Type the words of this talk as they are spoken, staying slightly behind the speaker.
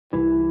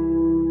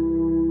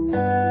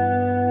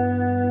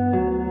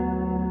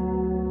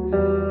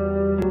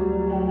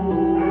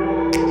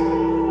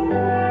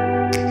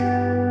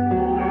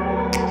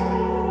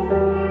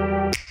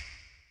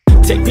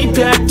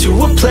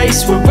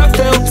place where I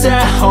felt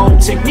at home.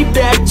 Take me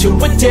back to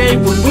a day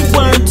when we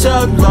weren't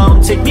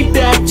alone. Take me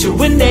back to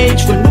an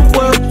age when the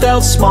world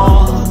felt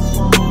small.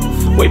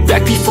 Way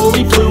back before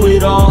we blew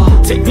it all.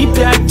 Take me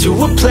back to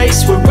a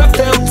place where I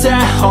felt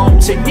at home.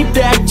 Take me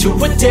back to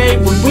a day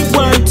when we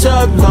weren't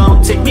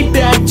alone. Take me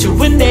back to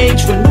an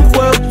age when the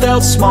world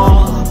felt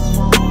small.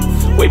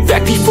 Way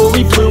back before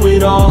we blew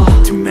it all.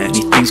 Too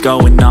many things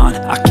going on,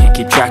 I can't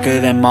keep track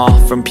of them all.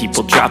 From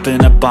people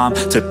dropping a bomb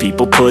to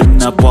people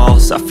putting up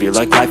walls. I feel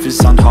like life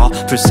is on hold,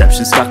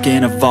 perception stuck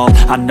in a vault.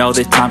 I know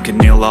that time can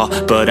heal all,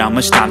 but how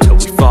much time till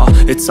we fall?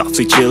 It's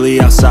awfully chilly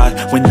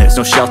outside when there's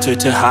no shelter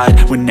to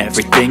hide. When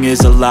everything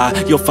is a lie,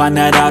 you'll find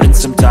that out in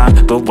some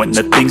time. But when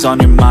the things on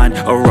your mind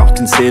are all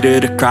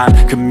considered a crime,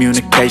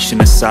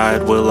 communication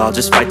aside, we'll all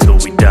just fight till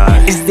we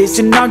die. Is this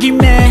an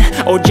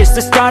argument or just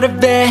the start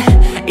of it?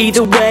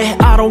 Either way,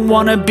 I don't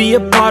wanna be a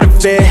part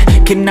of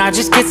it. Can I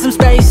just get some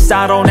space?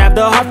 I don't have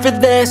the heart for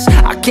this.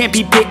 I can't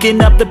be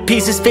picking up the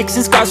pieces,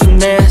 fixing scars from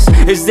this.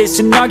 Is this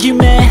an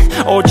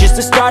argument or just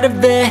the start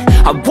of it?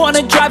 I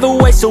wanna drive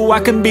away so I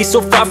can be so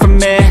far from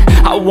it.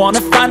 I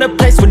wanna find a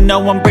place where no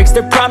one breaks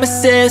their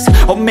promises.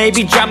 Or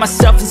maybe drown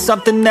myself in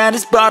something that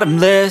is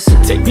bottomless.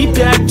 Take me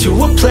back to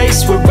a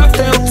place where I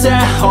felt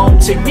at home.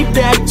 Take me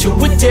back to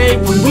a day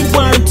when we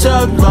weren't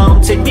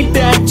alone. Take me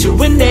back to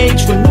an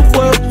age when the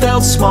world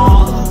felt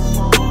small.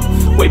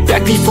 Way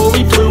back before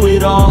we blew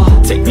it all.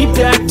 Take me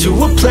back to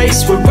a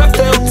place where I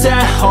felt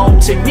at home.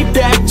 Take me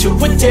back to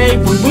a day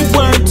when we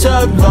weren't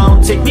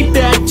alone. Take me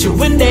back to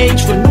an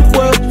age when the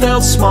world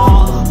felt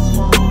small.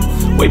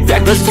 Way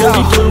back before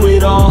we blew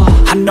it all.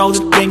 I know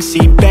that things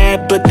seem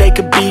bad, but they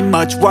could be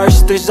much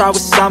worse. There's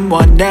always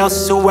someone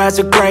else who has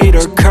a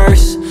greater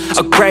curse,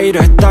 a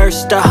greater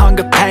thirst, a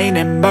hunger, pain,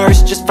 and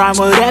mercy. Just find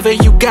whatever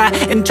you got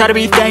and try to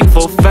be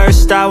thankful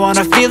first. I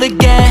wanna feel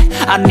again,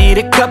 I need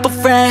a couple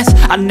friends.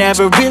 I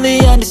never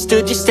really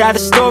understood just how the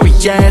story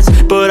ends,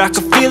 but I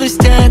can feel it's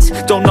tense,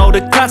 don't know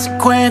the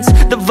consequence.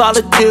 The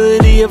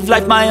volatility of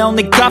life, my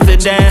only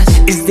confidence.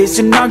 Is this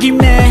an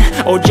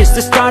argument or just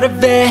the start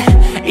of it?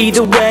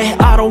 Either way,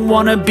 I don't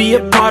wanna be a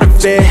part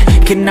of it.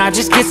 Can I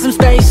just get some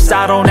space?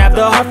 I don't have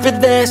the heart for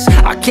this.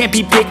 I can't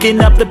be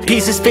picking up the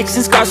pieces,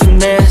 fixing scars from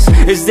this.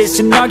 Is this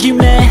an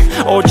argument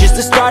or just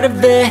the start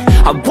of it?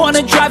 I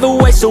wanna drive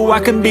away so I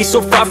can be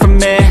so far from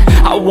it.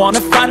 I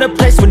wanna find a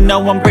place where no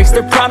one breaks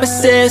their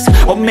promises.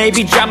 Or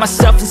maybe drown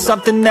myself in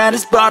something that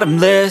is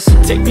bottomless.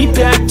 Take me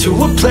back to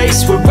a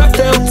place where I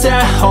felt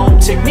at home.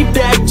 Take me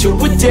back to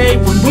a day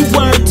when we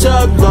weren't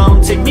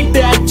alone. Take me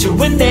back to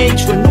an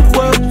age when the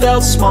world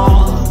felt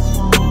small.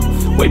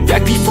 Way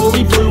back before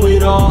we blew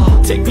it all.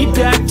 Take me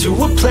back to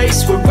a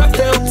place where I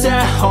felt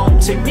at home.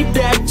 Take me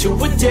back to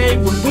a day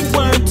when we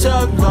weren't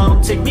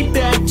alone. Take me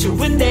back to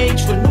an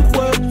age when the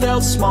world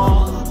felt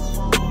small.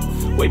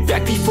 Way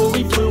back before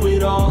we blew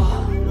it all.